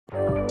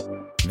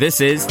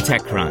This is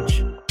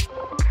TechCrunch.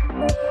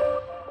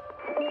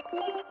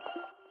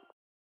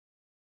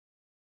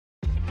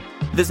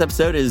 This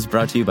episode is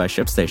brought to you by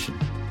ShipStation.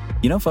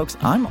 You know, folks,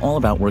 I'm all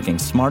about working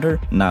smarter,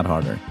 not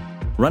harder.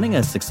 Running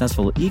a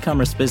successful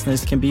e-commerce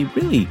business can be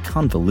really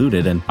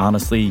convoluted, and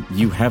honestly,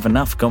 you have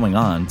enough going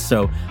on,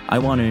 so I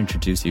want to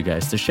introduce you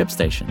guys to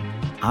ShipStation.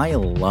 I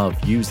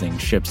love using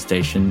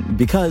ShipStation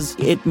because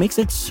it makes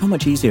it so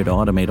much easier to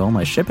automate all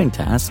my shipping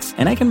tasks,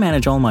 and I can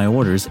manage all my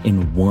orders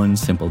in one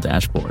simple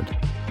dashboard.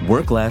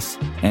 Work less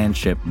and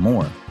ship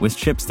more with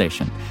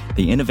ShipStation,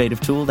 the innovative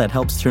tool that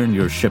helps turn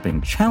your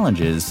shipping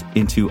challenges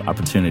into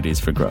opportunities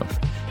for growth.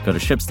 Go to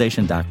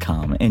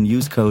ShipStation.com and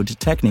use code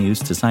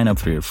TechNews to sign up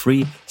for your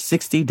free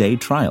 60-day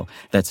trial.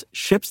 That's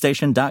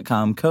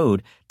ShipStation.com,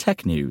 code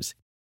TechNews.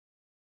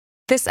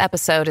 This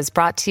episode is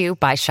brought to you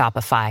by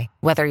Shopify.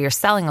 Whether you're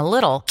selling a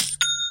little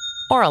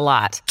or a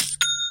lot,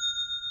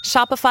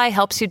 Shopify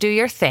helps you do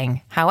your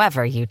thing,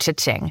 however you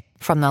cha-ching.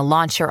 From the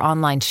launch your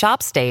online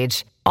shop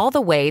stage, all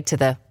the way to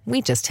the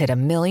we just hit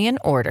 1 million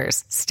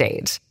orders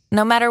stage.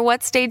 No matter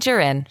what stage you're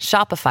in,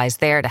 Shopify's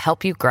there to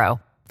help you grow.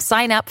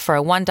 Sign up for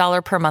a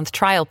 $1 per month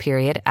trial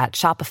period at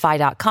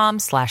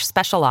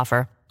shopify.com/special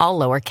offer, all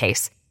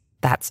lowercase.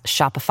 That's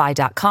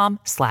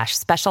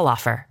shopify.com/special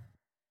offer.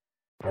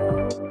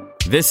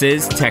 This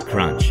is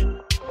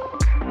TechCrunch.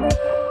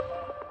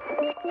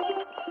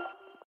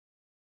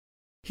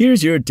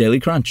 Here's your Daily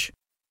Crunch.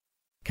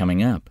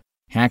 Coming up,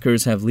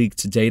 hackers have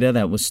leaked data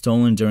that was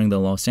stolen during the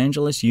Los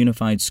Angeles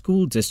Unified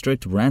School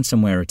District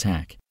ransomware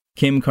attack.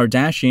 Kim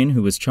Kardashian,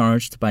 who was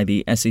charged by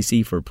the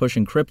SEC for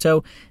pushing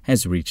crypto,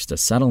 has reached a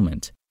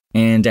settlement.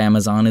 And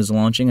Amazon is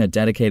launching a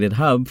dedicated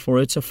hub for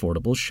its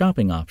affordable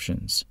shopping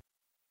options.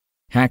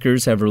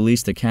 Hackers have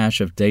released a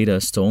cache of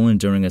data stolen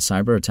during a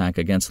cyber attack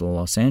against the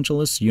Los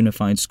Angeles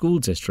Unified School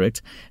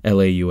District,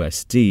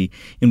 LAUSD,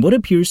 in what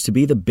appears to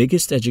be the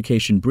biggest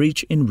education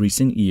breach in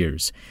recent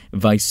years.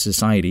 Vice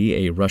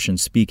Society, a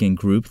Russian-speaking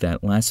group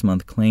that last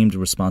month claimed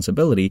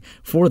responsibility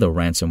for the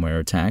ransomware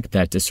attack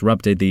that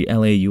disrupted the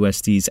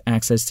LAUSD's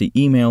access to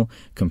email,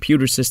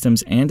 computer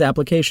systems, and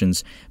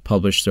applications,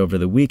 published over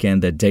the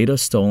weekend the data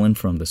stolen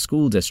from the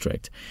school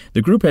district.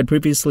 The group had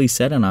previously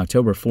set an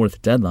October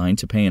 4th deadline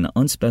to pay an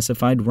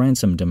unspecified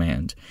ransom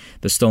demand.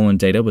 The stolen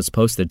data was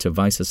posted to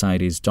Vice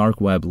Society's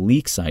dark web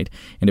leak site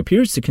and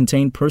appears to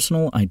contain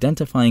personal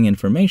identifying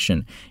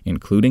information,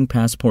 including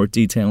passport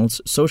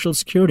details, social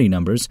security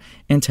numbers,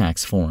 and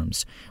tax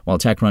forms. While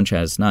TechCrunch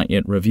has not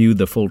yet reviewed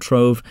the full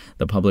trove,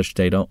 the published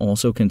data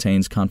also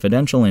contains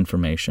confidential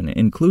information,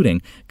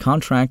 including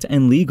contract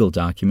and legal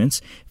documents,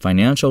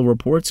 financial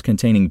reports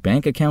containing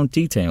bank account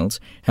details,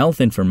 health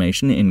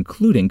information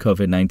including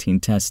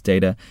COVID-19 test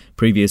data,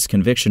 previous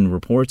conviction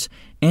reports,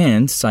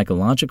 and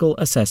psychological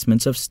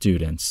assessments of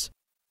students.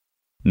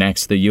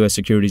 Next, the U.S.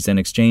 Securities and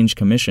Exchange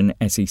Commission,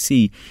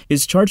 SEC,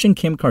 is charging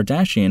Kim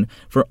Kardashian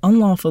for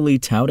unlawfully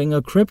touting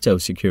a crypto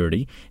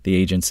security, the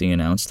agency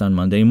announced on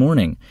Monday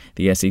morning.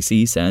 The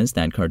SEC says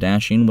that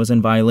Kardashian was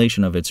in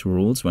violation of its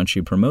rules when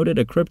she promoted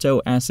a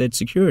crypto asset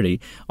security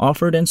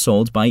offered and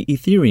sold by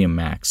Ethereum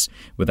Max,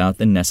 without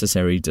the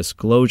necessary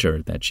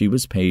disclosure that she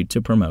was paid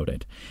to promote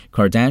it.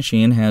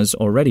 Kardashian has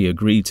already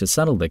agreed to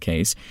settle the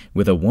case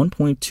with a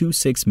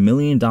 $1.26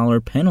 million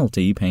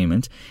penalty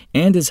payment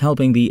and is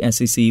helping the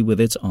SEC with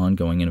its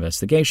ongoing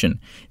investigation.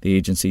 The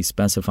agency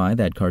specified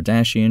that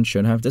Kardashian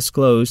should have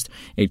disclosed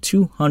a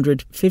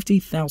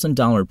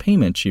 $250,000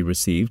 payment she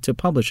received to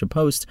publish a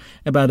post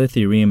about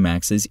Ethereum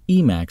Max's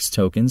EMAX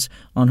tokens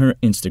on her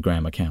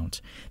Instagram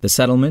account. The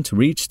settlement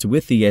reached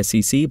with the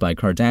SEC by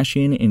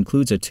Kardashian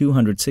includes a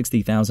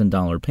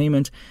 $260,000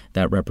 payment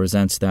that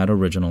represents that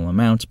original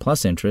amount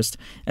plus interest,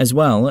 as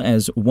well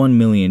as $1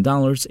 million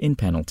in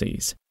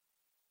penalties.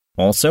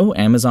 Also,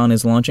 Amazon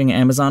is launching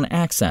Amazon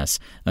Access,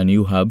 a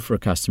new hub for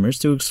customers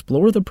to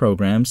explore the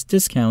programs,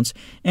 discounts,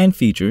 and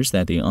features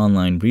that the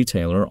online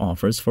retailer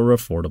offers for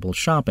affordable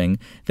shopping,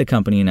 the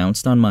company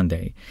announced on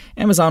Monday.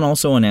 Amazon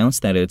also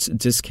announced that its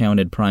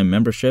discounted Prime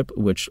membership,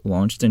 which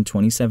launched in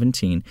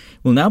 2017,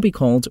 will now be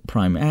called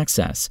Prime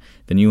Access.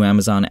 The new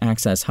Amazon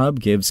Access hub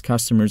gives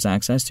customers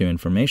access to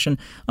information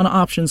on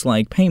options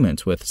like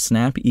payment with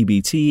Snap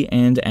EBT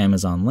and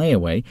Amazon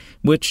Layaway,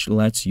 which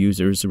lets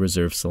users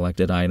reserve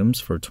selected items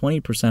for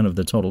 20% of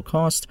the total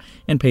cost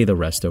and pay the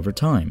rest over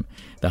time.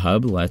 The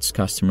hub lets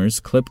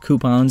customers clip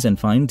coupons and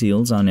find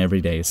deals on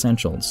everyday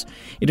essentials.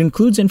 It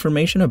includes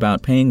information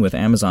about paying with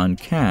Amazon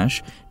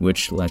Cash,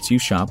 which lets you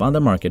shop on the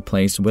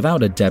marketplace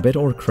without a debit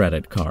or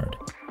credit card.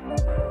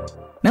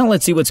 Now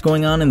let's see what's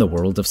going on in the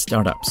world of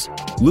startups.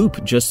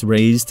 Loop just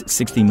raised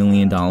 $60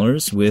 million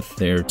with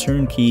their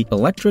turnkey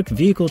electric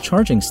vehicle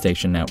charging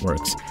station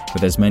networks.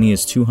 With as many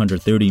as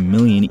 230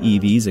 million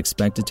EVs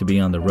expected to be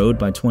on the road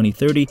by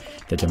 2030,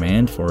 the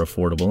demand for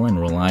affordable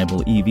and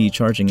reliable EV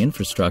charging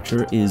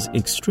infrastructure is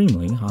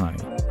extremely high.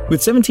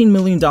 With $17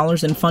 million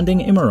in funding,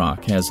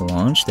 Immerok has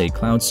launched a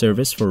cloud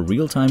service for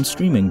real-time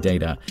streaming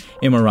data.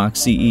 Immerok's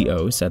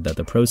CEO said that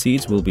the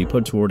proceeds will be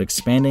put toward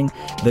expanding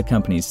the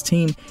company's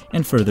team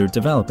and further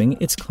developing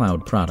its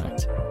cloud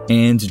product.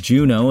 And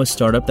Juno, a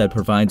startup that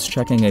provides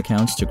checking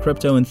accounts to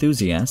crypto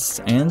enthusiasts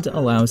and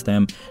allows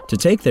them to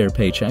take their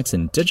paychecks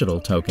in digital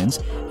tokens,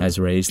 has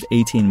raised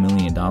 $18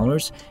 million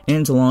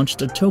and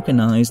launched a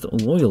tokenized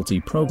loyalty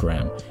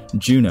program.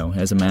 Juno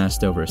has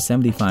amassed over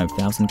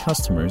 75,000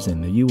 customers in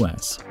the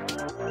U.S.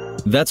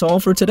 That's all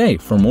for today.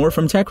 For more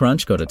from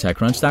TechCrunch, go to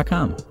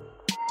TechCrunch.com.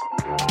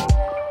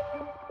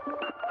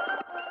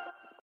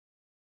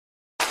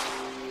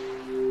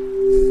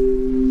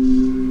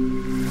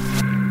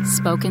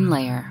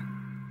 SpokenLayer.